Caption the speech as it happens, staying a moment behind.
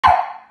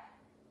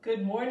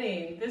Good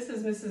morning. This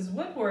is Mrs.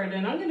 Woodward,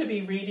 and I'm going to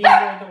be reading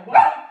Where the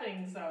Wild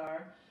Things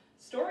Are.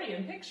 Story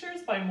and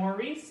pictures by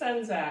Maurice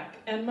Senzak.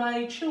 And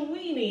my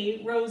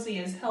Chiweenie, Rosie,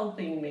 is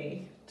helping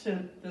me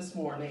this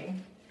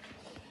morning.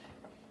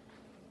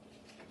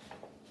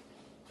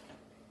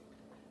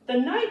 The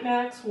night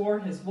Max wore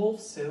his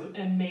wolf suit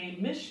and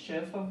made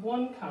mischief of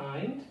one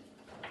kind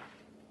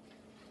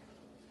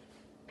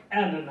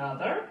and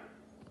another.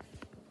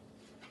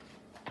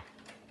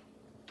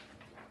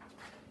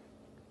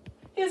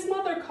 His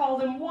mother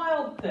called him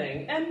Wild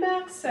Thing, and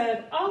Max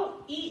said,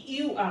 "I'll eat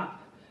you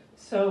up."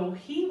 So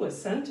he was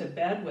sent to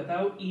bed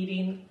without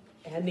eating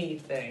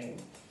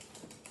anything.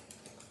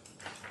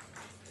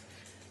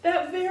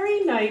 That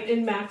very night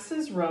in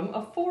Max's room,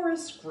 a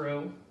forest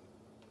grew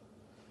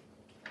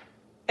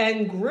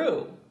and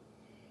grew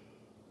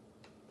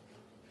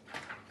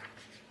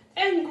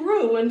and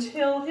grew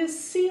until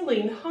his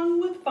ceiling hung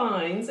with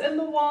vines and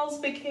the walls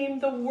became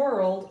the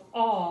world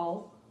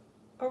all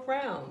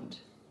around.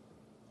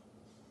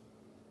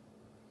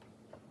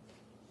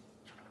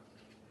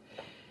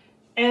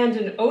 And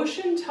an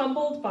ocean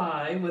tumbled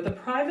by with a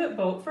private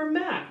boat for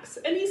Max,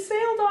 and he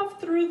sailed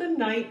off through the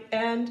night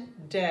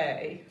and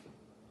day.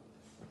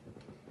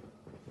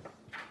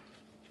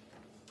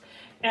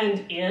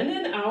 And in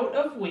and out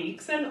of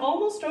weeks, and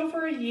almost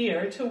over a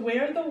year, to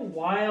where the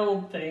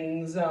wild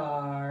things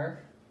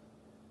are.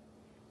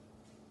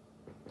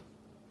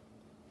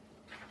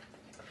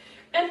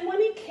 And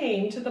when he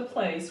came to the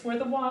place where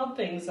the wild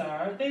things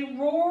are, they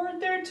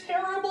roared their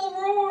terrible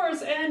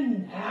roars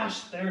and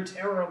gnashed their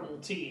terrible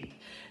teeth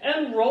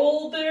and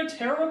rolled their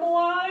terrible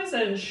eyes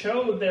and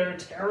showed their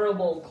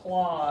terrible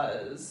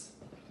claws.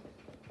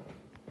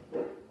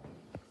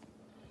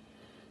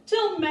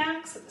 Till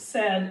Max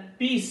said,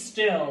 "Be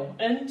still,"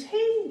 and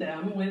tamed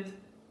them with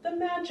the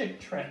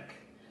magic trick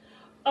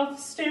of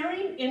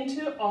staring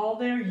into all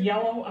their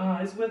yellow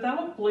eyes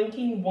without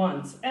blinking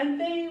once,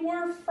 and they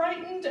were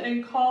frightened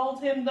and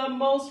called him the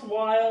most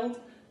wild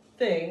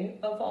thing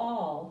of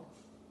all,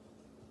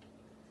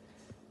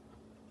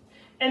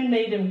 and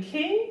made him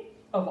king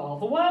of all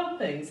the wild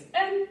things.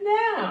 "And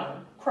now,"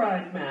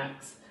 cried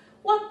Max,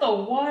 "let the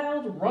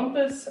wild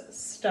rumpus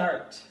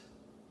start."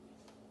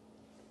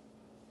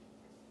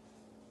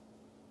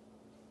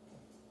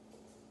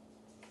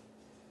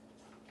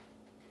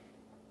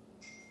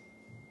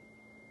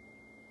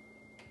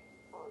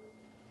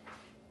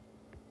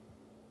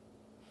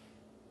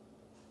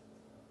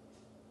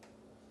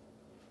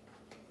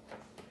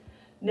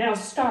 "Now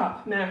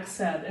stop," Max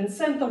said, and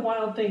sent the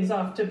wild things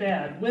off to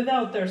bed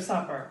without their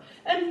supper.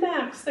 And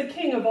Max, the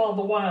king of all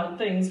the wild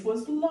things,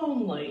 was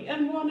lonely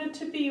and wanted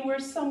to be where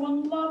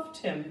someone loved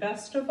him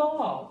best of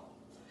all.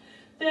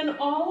 Then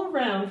all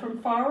around from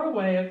far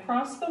away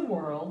across the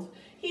world,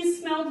 he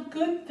smelled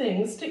good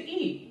things to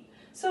eat.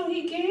 So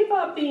he gave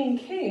up being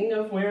king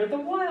of where the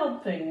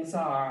wild things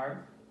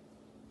are.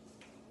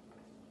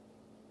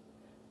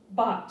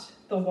 But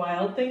the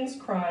wild things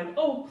cried,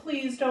 "Oh,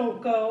 please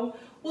don't go.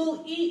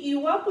 We'll eat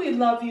you up, we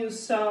love you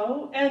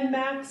so." And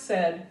Max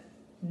said,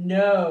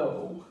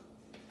 "No."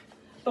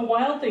 The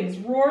wild things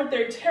roared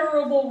their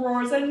terrible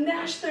roars and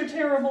gnashed their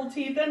terrible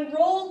teeth and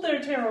rolled their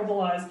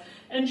terrible eyes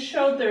and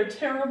showed their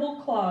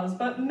terrible claws.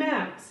 But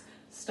Max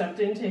stepped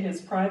into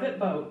his private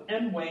boat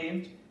and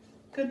waved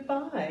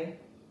goodbye.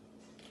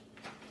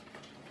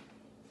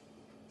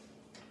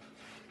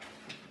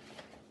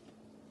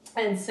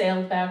 And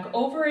sailed back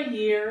over a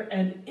year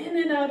and in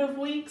and out of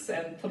weeks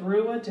and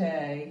through a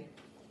day.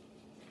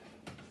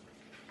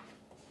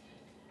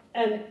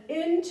 And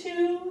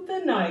into the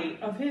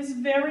night of his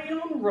very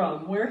own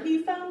room, where he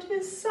found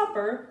his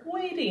supper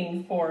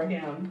waiting for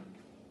him.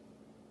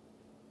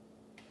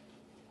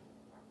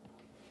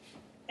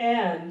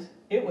 And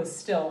it was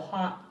still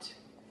hot.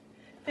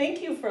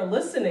 Thank you for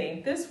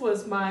listening. This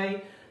was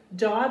my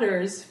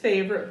daughter's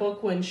favorite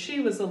book when she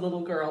was a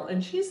little girl,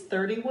 and she's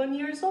 31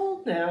 years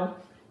old now.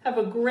 Have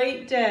a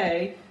great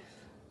day.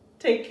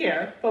 Take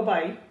care.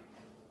 Bye-bye.